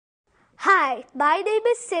Hi, my name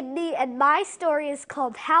is Sydney, and my story is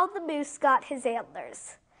called How the Moose Got His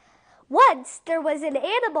Antlers. Once there was an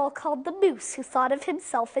animal called the moose who thought of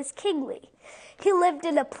himself as kingly. He lived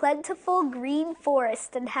in a plentiful green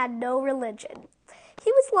forest and had no religion.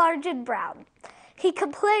 He was large and brown. He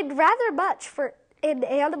complained rather much for an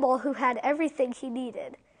animal who had everything he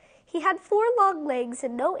needed. He had 4 long legs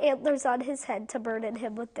and no antlers on his head to burden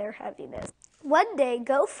him with their heaviness. One day,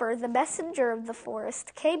 Gopher, the messenger of the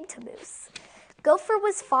forest, came to Moose. Gopher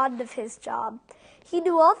was fond of his job. He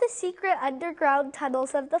knew all the secret underground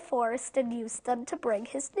tunnels of the forest and used them to bring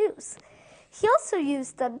his news. He also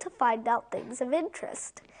used them to find out things of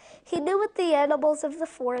interest. He knew what the animals of the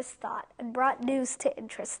forest thought and brought news to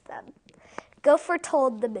interest them. Gopher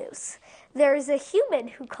told the moose, "There is a human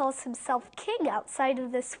who calls himself king outside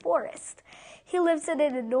of this forest. He lives in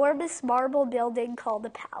an enormous marble building called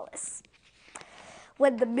a palace."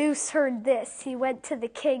 When the moose heard this, he went to the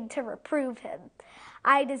king to reprove him.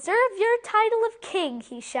 "I deserve your title of king,"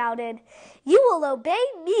 he shouted. "You will obey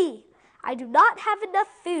me. I do not have enough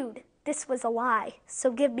food." This was a lie, so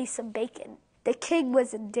give me some bacon. The king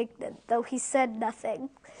was indignant, though he said nothing.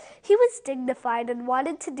 He was dignified and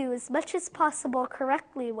wanted to do as much as possible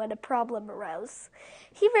correctly when a problem arose.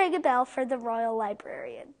 He rang a bell for the royal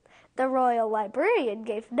librarian. The royal librarian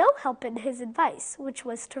gave no help in his advice, which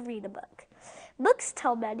was to read a book. "Books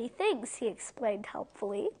tell many things," he explained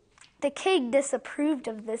helpfully. The king disapproved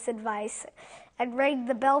of this advice and rang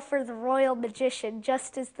the bell for the royal magician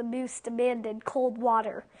just as the moose demanded cold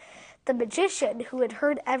water. The magician, who had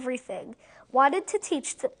heard everything, wanted to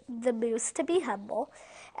teach the moose to be humble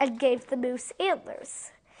and gave the moose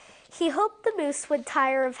antlers. He hoped the moose would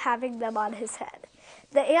tire of having them on his head.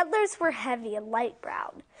 The antlers were heavy and light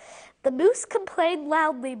brown. The moose complained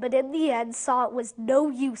loudly, but in the end saw it was no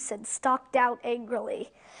use and stalked out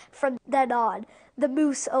angrily. From then on, the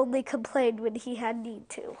moose only complained when he had need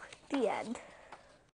to. The end.